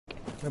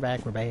We're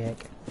back, we're back.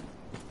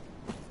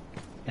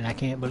 And I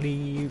can't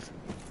believe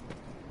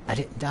I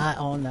didn't die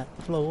on that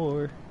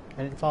floor.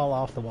 I didn't fall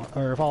off the wall,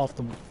 or fall off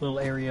the little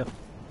area.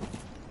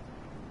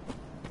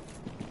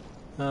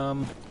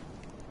 Oh.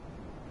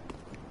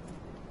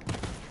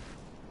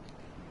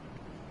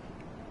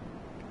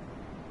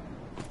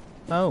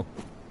 Oh,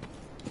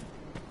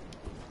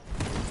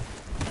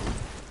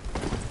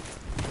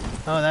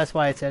 that's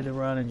why it said to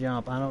run and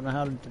jump. I don't know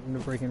how to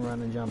freaking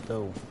run and jump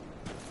though.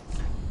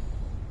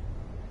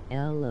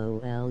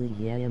 LOL,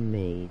 yeah,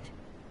 mate.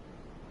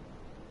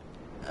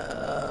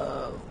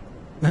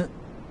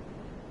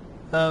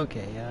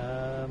 Okay,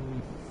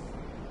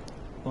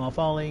 while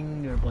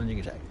falling, or plunging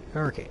attack.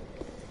 Okay.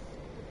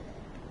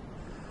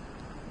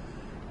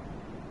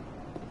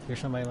 Is there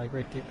somebody like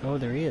right there? Oh,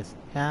 there he is.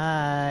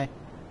 Hi.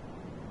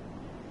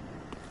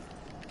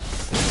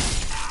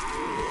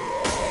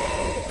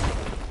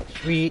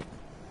 Sweet.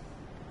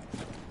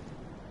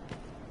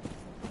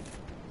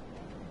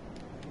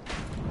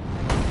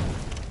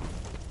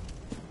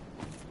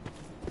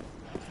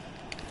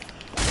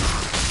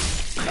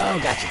 Oh,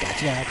 gotcha,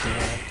 gotcha,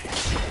 gotcha.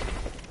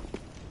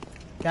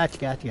 Gotcha,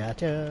 gotcha,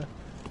 gotcha.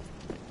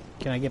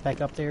 Can I get back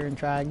up there and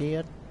try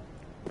again?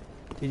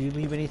 Did you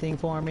leave anything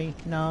for me?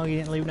 No, you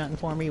didn't leave nothing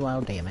for me?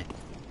 Well, damn it.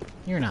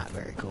 You're not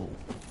very cool.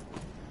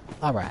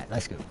 Alright,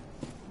 let's go.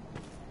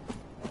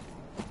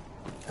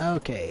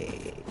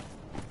 Okay.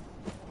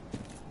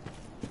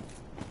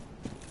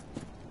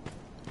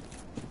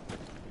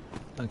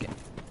 Okay.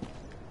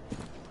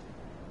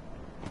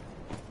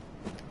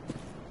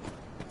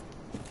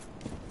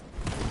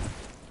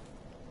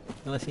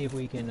 Let's see if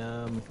we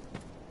can,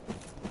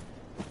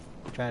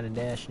 try to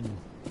dash and...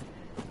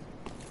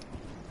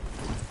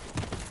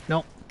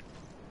 Nope.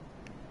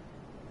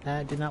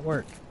 That did not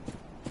work.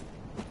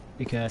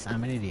 Because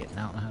I'm an idiot and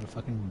I don't know how to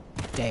fucking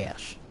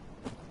dash.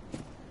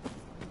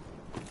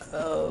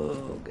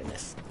 Oh,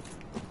 goodness.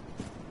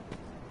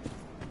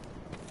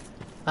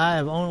 I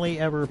have only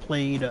ever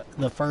played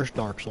the first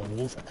Dark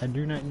Souls. I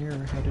do not know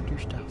how to do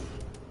stuff.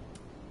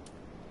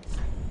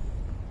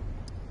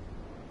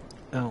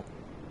 Oh.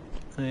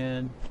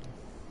 And...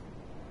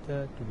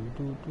 And...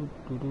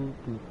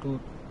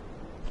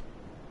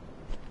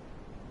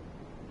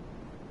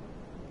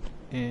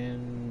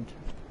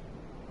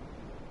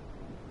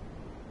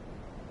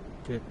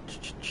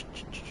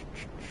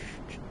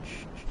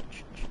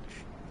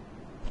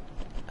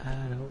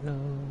 I don't know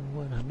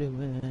what I'm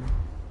doing.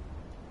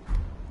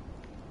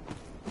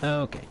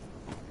 Okay.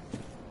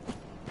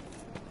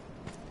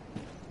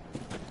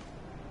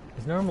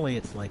 Because normally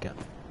it's like a...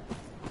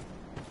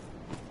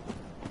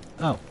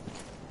 Oh.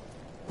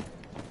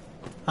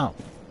 Oh.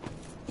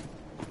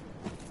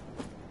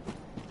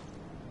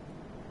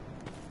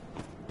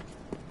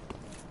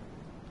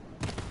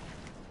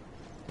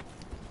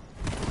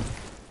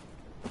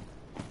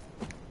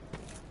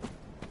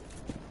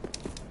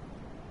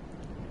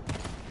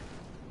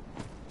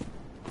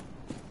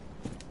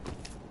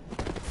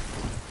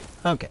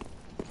 Okay.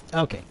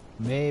 Okay.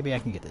 Maybe I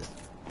can get this.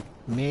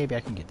 Maybe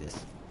I can get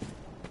this.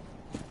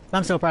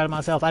 I'm so proud of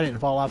myself. I didn't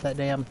fall off that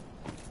damn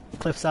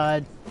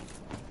cliffside.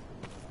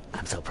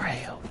 I'm so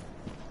proud.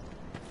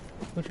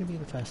 Which would be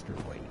the faster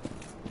way?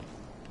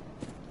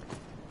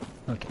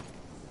 Okay.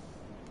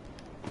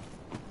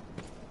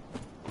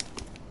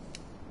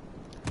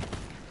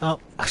 Oh.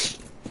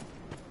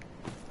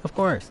 Of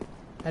course.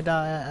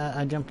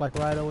 I jumped like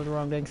right over the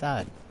wrong dang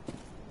side.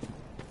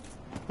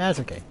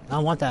 That's okay. I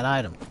want that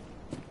item.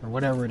 Or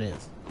whatever it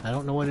is. I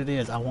don't know what it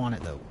is. I want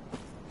it though.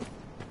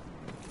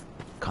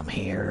 Come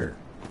here.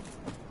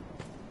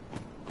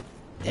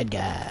 Dead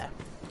guy.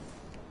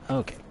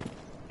 Okay.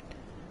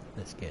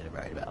 Let's get it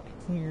right about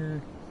here.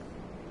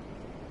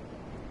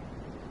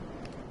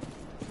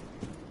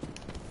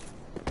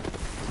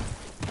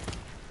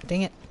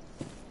 Dang it.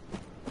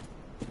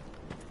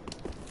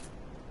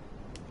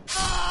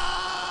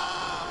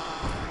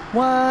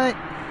 What?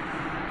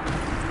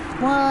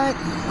 What?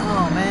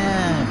 Oh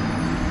man.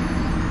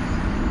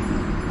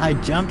 I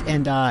jumped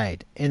and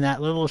died in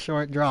that little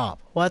short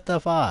drop. What the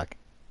fuck?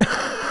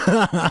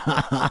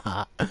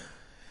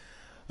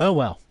 Oh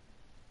well.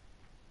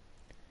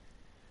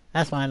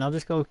 That's fine. I'll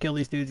just go kill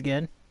these dudes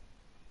again.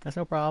 That's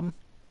no problem.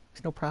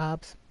 There's no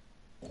probs.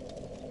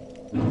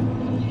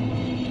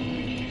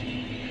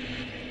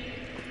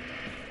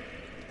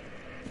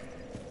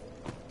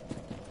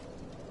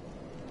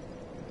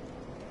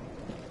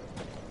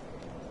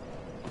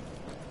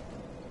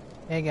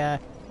 Hey guy,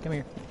 come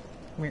here.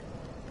 Come here.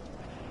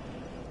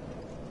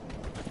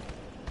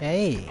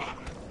 Hey.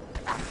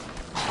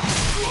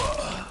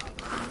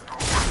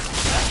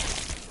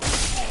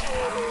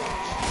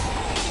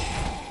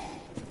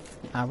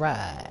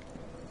 Alright.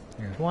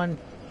 There's one.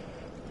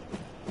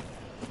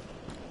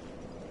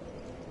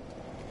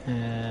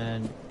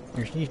 And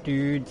there's these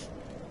dudes.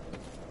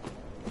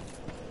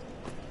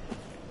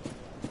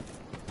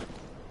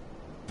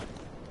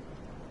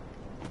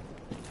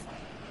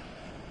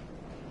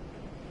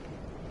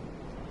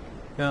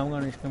 So I'm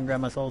gonna just come grab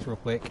my souls real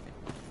quick.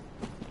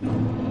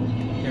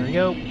 There we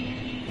go.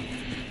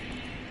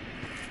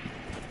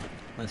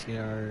 Let's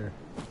get our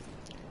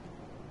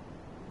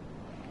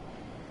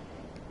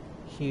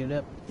shield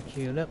up,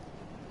 shield up.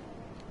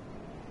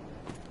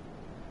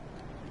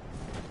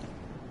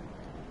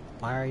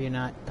 Why are you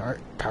not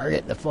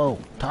target the foe?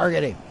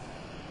 Target him.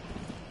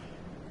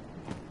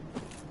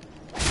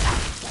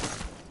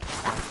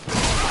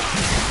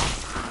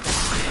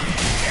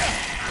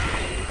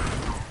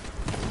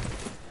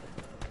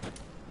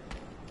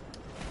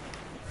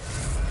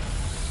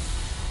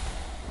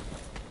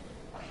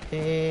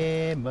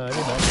 Hey, buddy.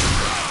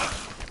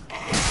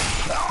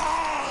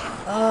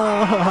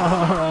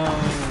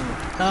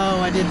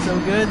 Oh, I did so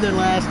good the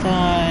last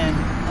time.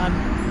 I'm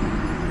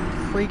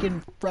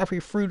freaking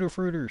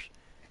fruiters.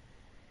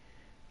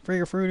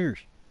 Fruiters.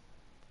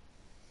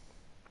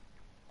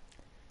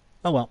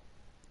 Oh well.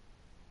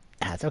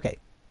 That's okay.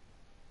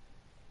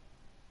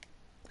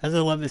 I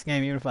still love this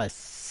game even if I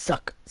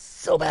suck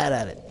so bad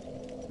at it.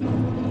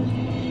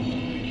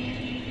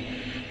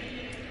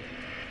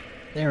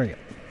 There we go.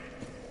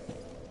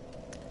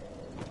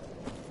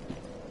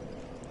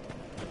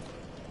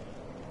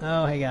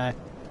 Oh, hey guy.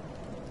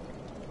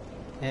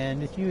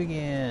 And it's you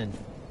again.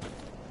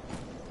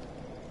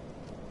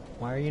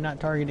 Why are you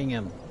not targeting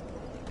him?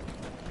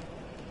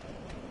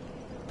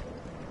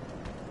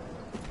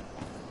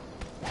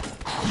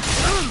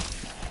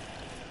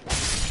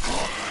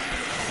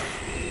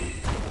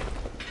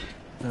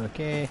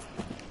 Okay.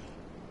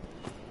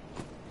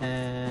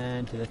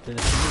 And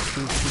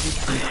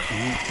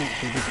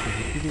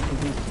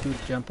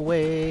jump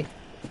away.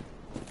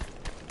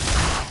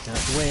 Jump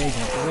away,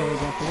 jump away,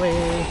 jump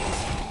away.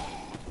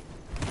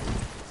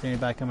 Is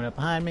anybody coming up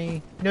behind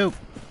me? Nope.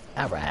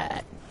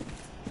 Alright.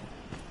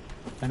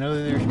 I know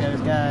that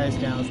there's guys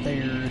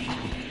downstairs.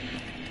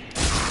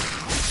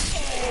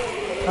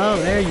 Oh,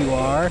 there you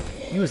are.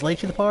 You was late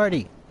to the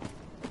party.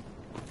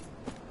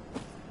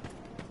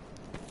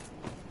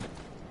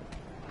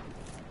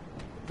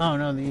 Oh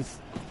no, these...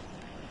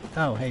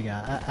 Oh, hey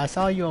guy. I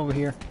saw you over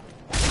here.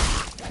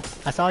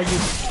 I saw you.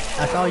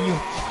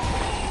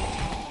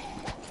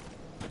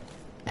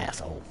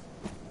 Asshole.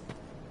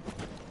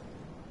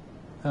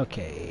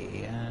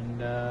 Okay,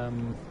 and oh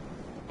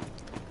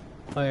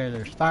yeah,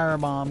 there's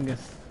firebombs,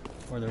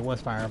 or there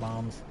was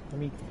firebombs. Let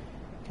me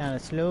kind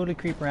of slowly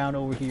creep around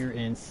over here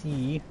and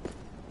see.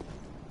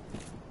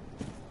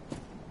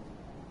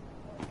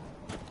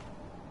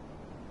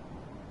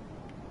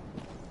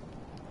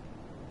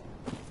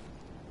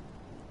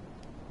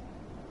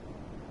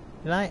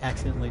 Did I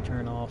accidentally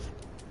turn off?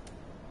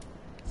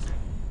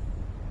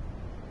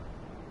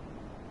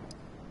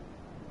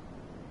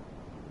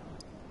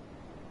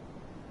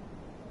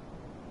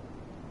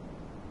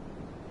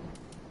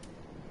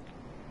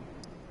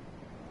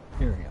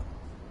 Here we go.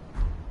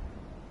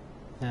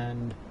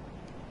 And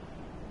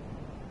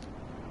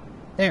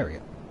there we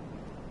go.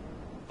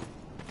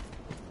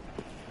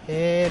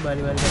 Hey,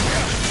 buddy.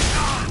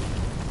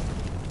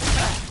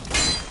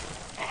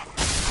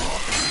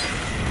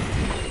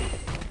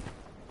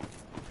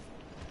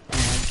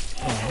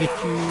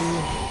 Get you,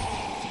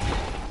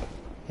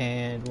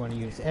 and we're going to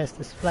use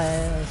Estus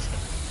Flask,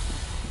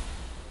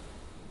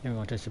 then we're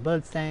going to touch the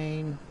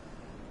Bloodstain,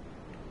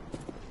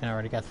 and I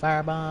already got the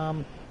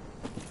Firebomb.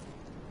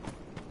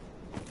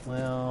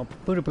 Well,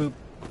 poop.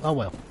 Oh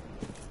well.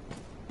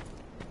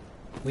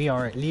 We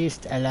are at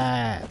least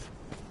alive.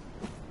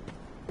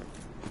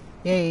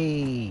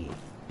 Yay!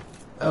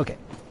 Okay.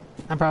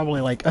 I'm probably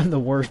like the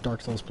worst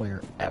Dark Souls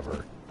player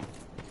ever.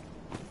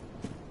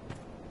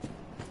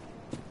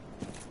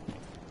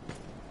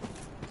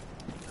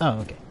 Oh,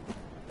 okay.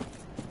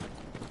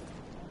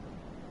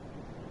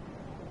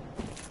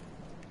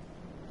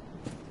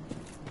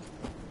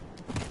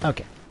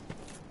 Okay.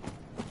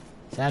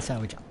 So that's how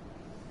we jump.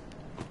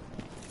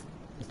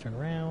 Let's turn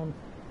around.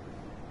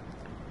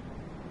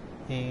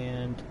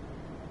 And...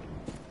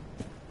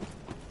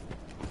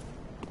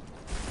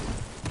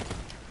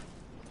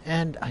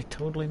 And I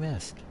totally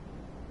missed.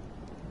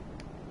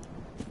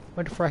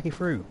 What the fracky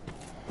fruit?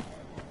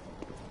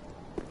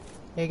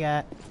 Hey,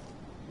 guy.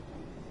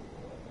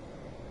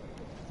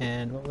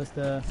 And what was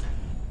the...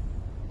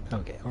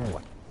 Okay, or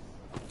what?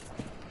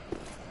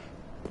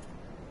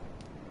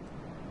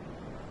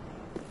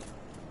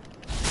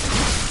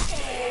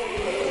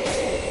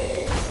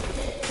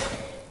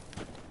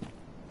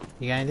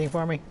 You got anything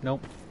for me?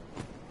 Nope.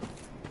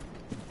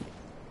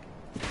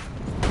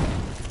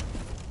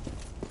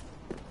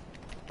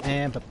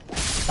 And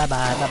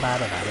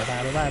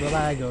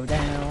bye-bye, go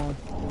down.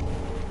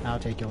 I'll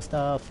take your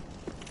stuff.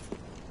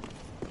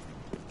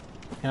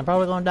 And I'm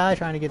probably gonna die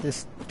trying to get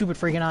this stupid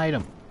freaking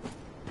item.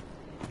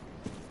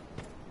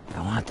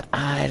 I want the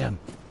item.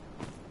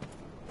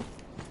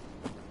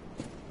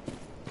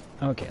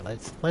 Okay,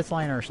 let's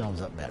line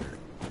ourselves up better.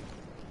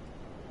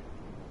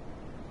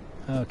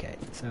 Okay,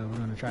 so we're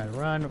gonna try to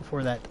run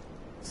for that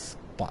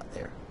spot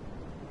there.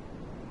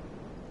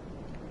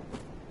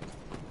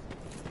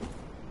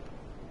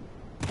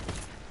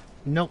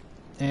 Nope.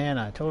 And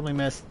I totally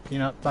missed. You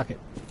know, fuck it.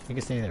 You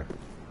can stay there.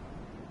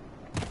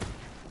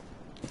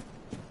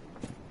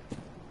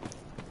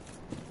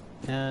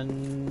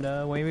 And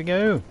away we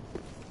go.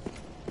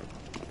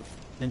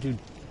 Into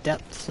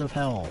depths of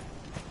hell.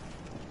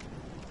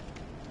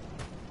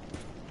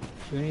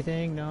 Do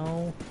anything?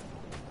 No.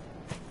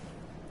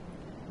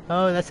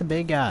 Oh, that's a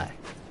big guy.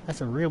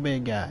 That's a real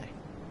big guy.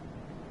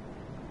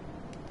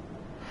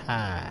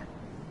 Hi.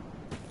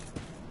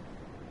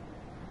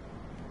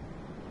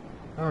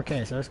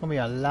 Okay, so there's gonna be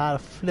a lot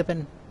of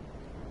flipping.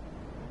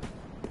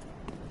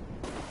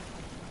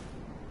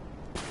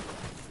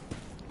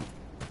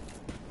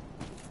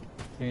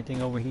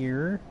 Anything over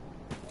here?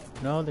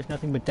 No, there's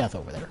nothing but death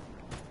over there.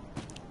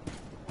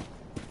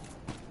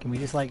 Can we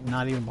just like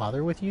not even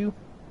bother with you?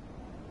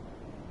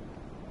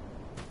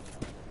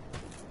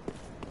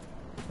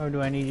 Or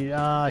do I need you?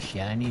 Oh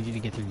shit, I need you to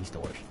get through these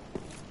doors.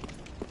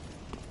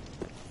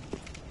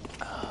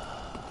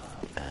 Oh,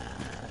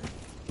 man.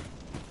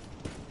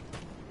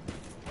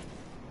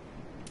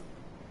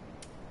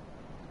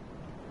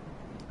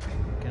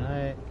 Can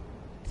I?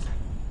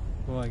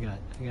 Oh, I got.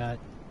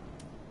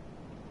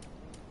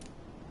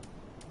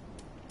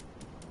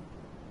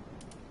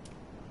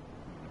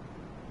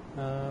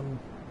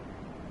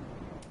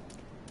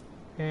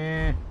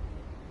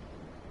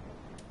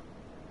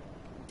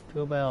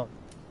 Feel about.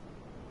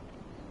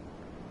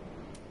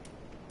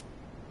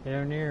 Get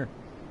over near.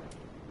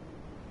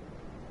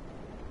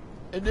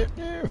 Are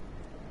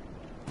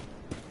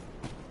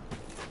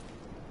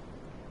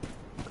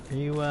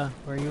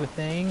you a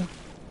thing?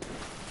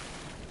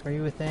 Are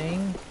you a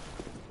thing?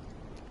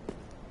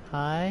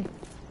 Hi?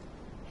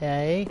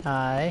 Hey,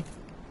 hi.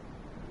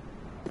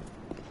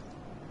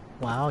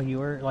 Wow, you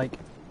were like...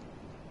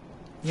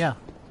 Yeah,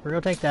 we're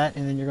gonna take that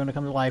and then you're gonna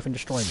come to life and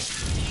destroy me.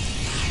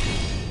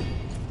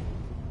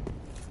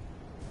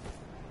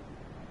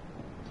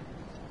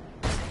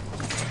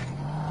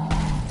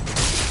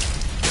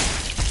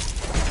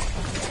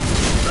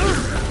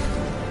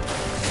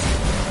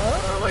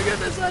 Oh my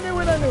goodness, I knew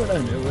it! Oh god, I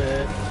knew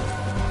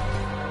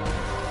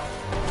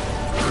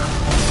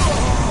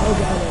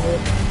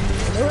it!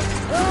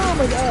 Oh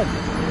my god!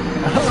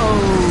 Oh!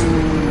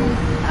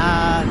 I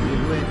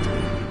knew it!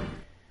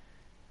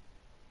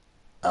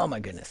 Oh my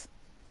goodness.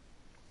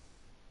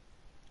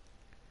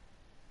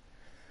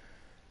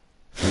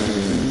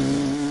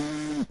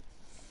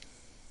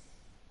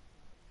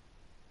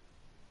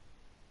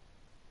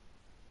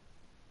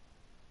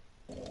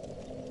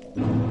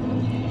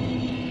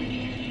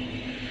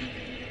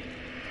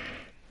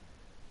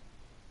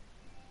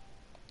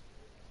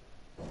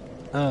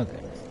 Oh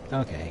goodness.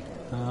 Okay.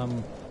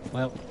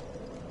 Well.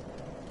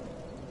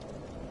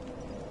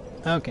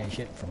 Okay,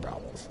 shit for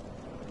problems.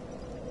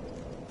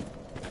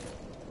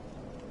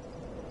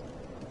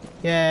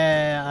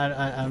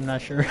 Yeah, I'm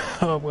not sure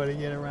how I'm going to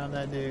get around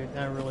that dude.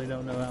 I really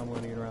don't know how I'm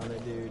going to get around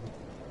that dude.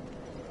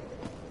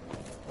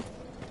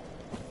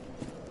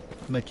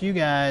 But you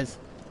guys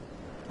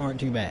aren't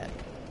too bad.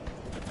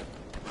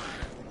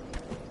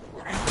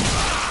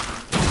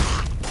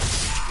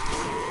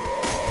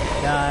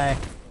 Die.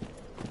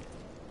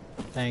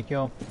 Thank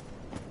you.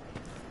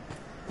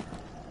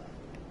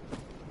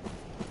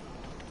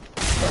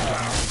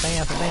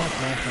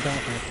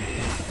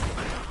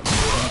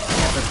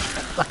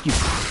 Fuck you.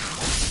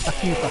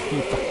 Fuck you, fuck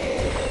you, fuck you.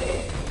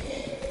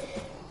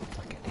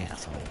 Fucking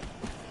asshole.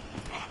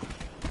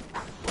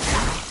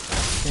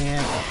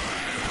 Damn.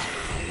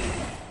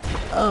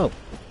 Oh.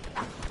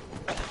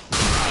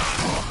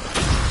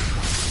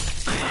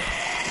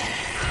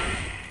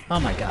 Oh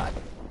my god.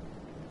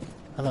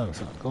 Hello,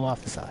 so go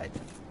off the side.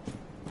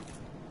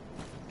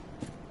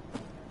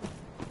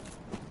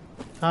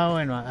 Oh,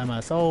 and my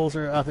souls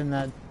are up in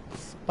that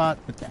spot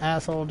with the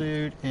asshole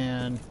dude,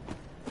 and...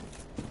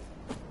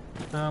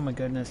 Oh my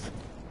goodness.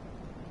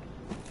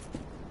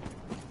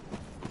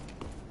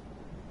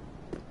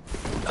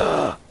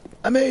 Ugh!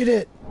 I made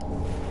it!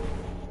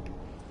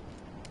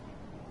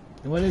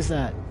 What is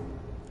that?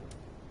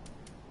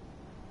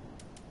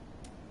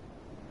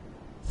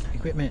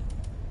 Equipment.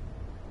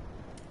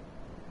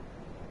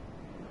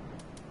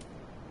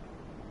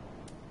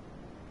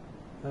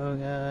 Oh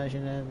gosh,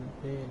 and then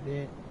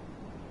it.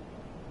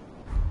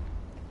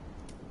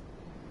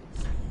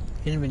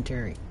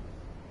 Inventory.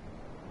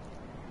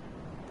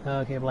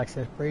 Okay, black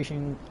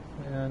separation,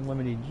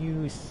 unlimited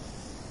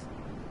use.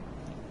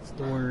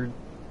 Stored.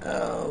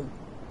 Oh.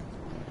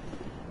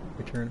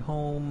 Return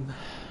home.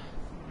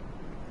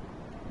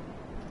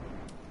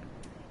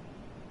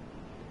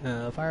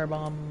 Fire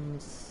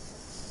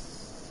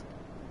bombs.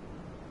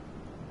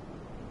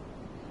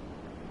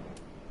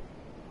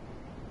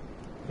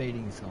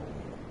 Fading soul.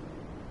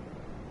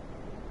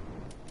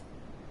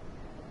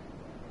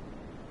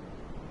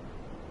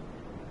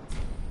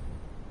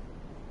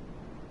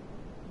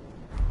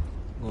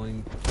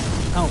 Going.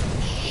 Oh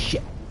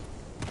shit.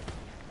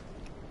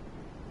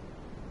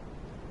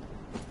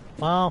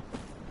 Well,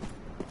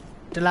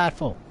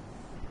 delightful.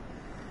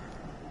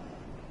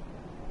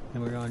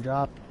 And we're gonna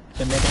drop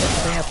the next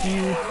stamp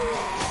you.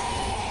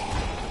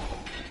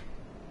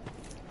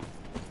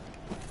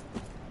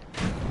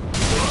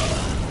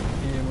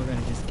 And we're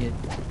gonna just get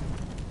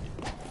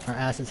our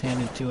asses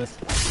handed to us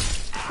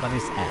by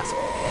this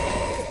asshole.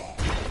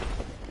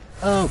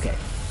 Okay.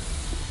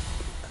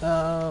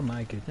 Oh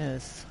my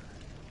goodness.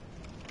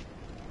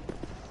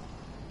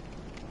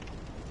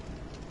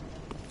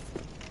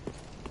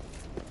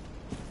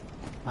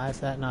 Why is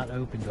that not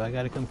open? Do I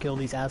gotta come kill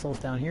these assholes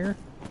down here?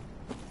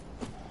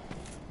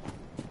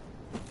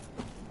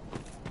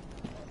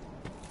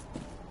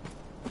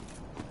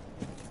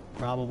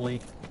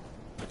 Probably.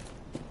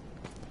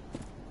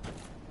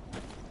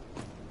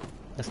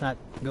 Let's not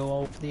go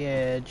off the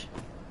edge.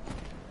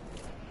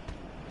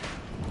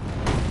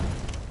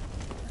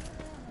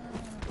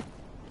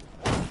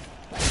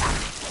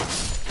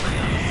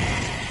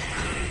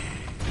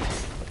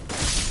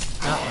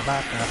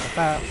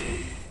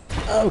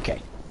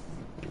 Okay.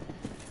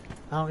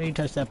 I don't need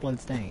to touch that blood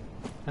stain.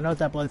 I know what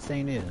that blood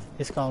stain is.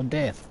 It's called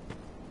death.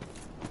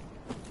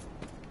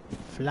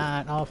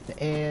 Flying off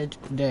the edge,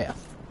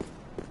 death.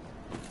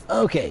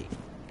 Okay.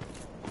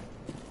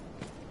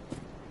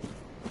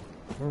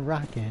 We're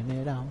rocking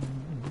it on.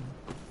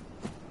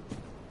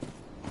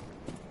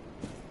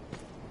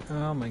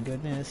 Oh my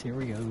goodness, here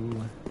we go.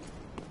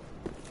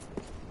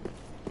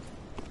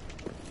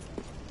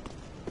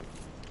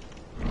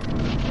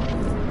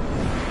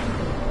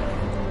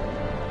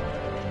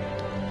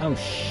 Oh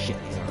shit,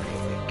 he's already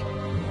awake.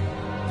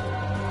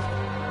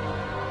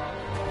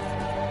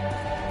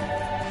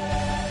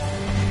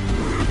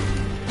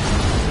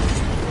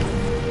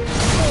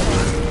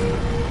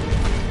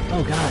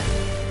 Oh god,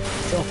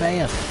 he's so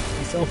fast.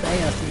 He's so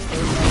fast, he's so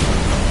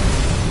fast.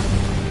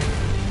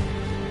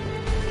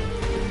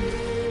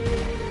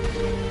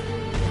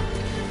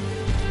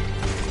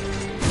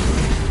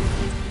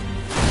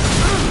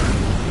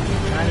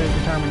 Trying to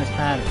determine his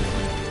pattern.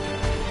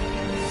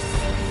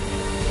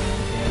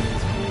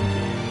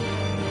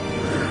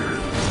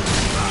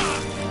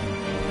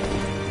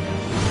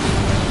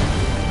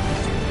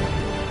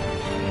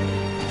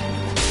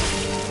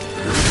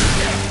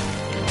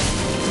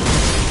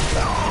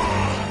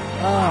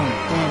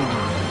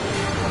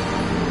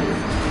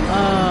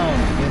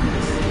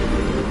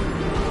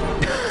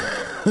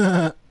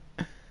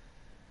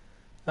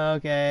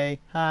 Okay.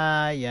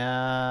 Hi,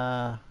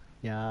 yeah.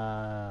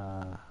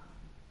 Yeah.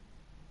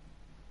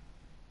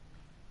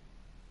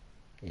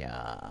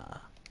 Yeah.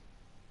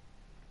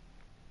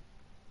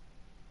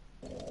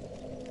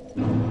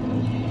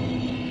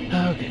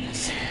 Oh,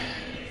 goodness.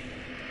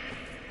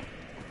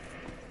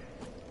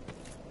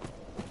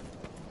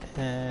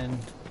 And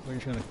we're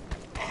just gonna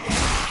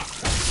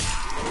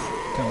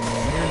come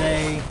over your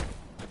day.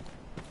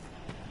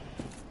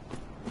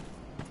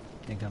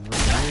 And come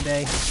over your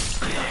day.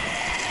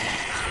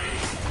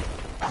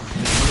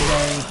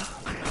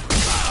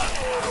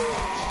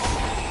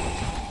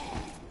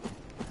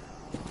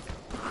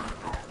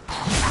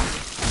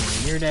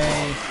 Your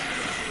day.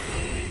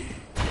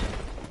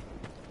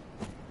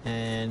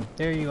 And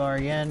there you are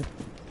again.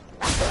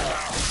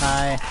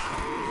 Hi.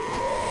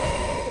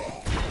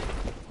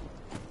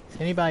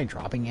 Is anybody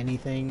dropping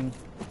anything?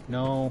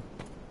 No.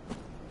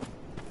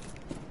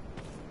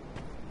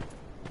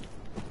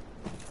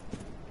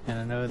 And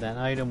I know that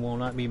item will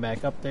not be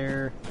back up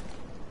there.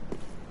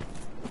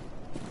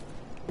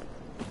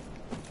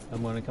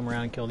 I'm gonna come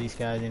around and kill these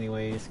guys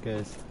anyways,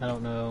 because I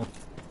don't know.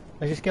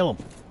 Let's just kill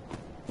them.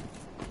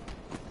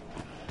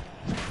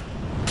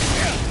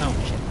 Oh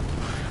shit.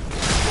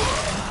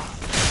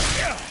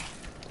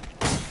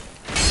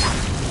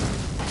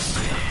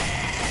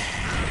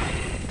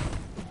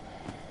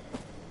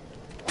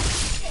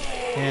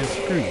 And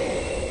screw you.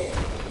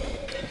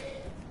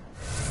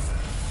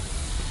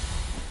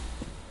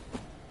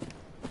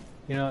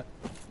 You know what?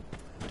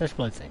 Touch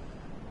bloodstain.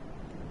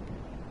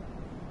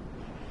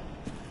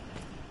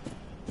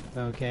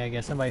 Okay, I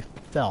guess somebody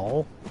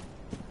fell.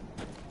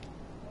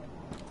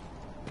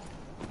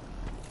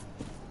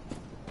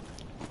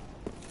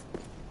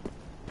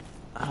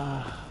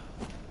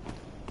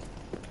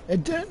 I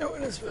don't know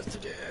what I'm supposed to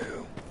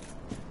do.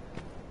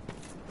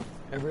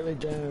 I really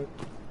don't.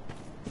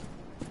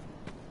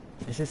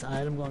 Is this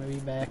item going to be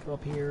back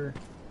up here?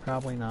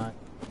 Probably not.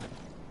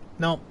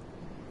 Nope.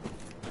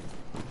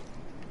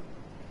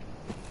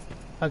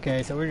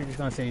 Okay, so we're just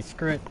going to say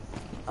screw it.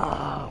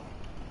 Oh.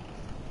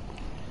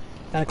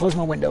 Gotta close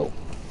my window.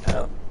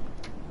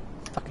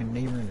 Fucking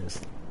neighbor in his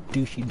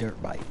douchey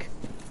dirt bike.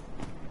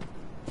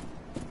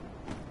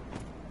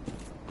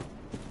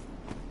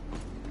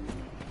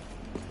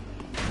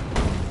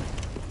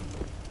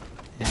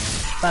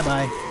 Bye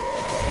bye.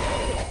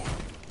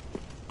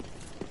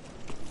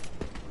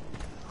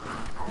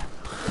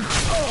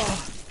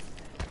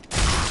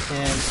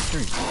 And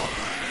three.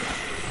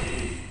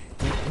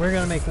 We're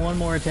gonna make one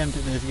more attempt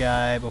at this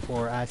guy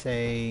before I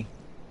say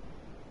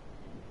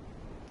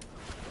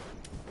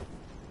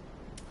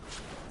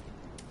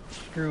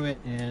screw it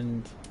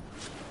and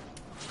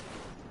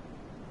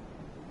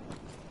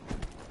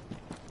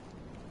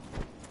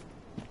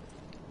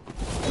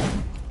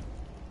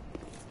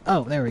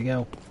oh, there we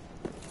go.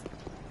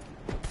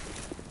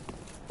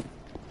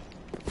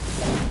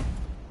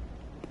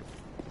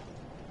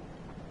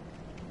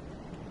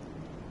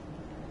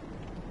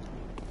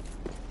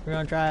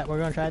 We're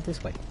gonna try it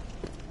this way.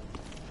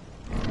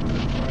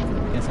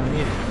 don't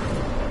need it.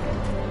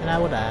 And I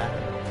will die.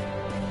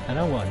 I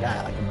don't want to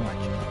die like a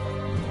bunch.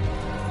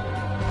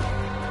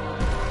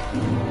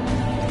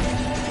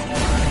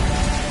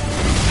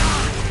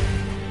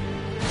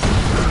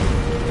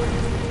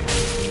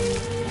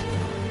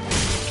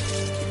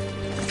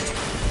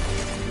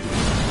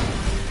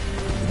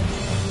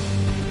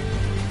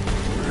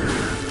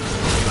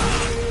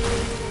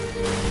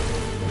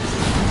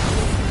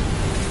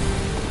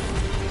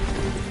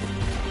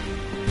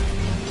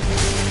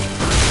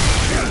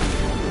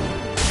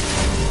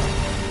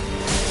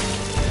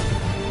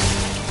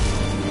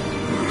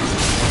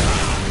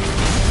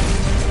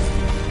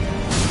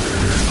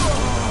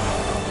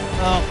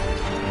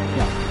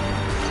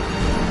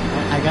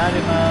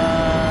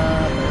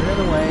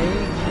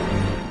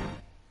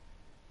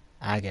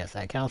 I guess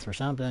that counts for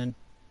something.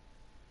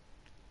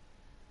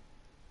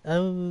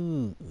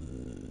 Oh.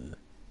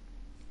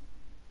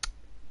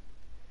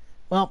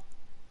 Well,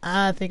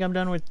 I think I'm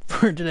done with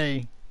for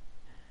today.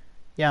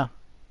 Yeah.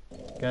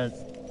 Because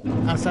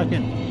I'm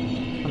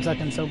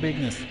sucking so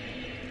bigness.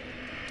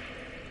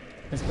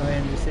 Let's go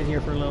ahead and just sit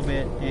here for a little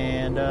bit.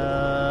 And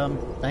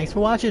thanks for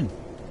watching.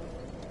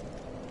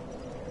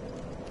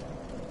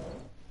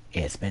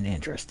 It's been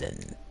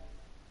interesting.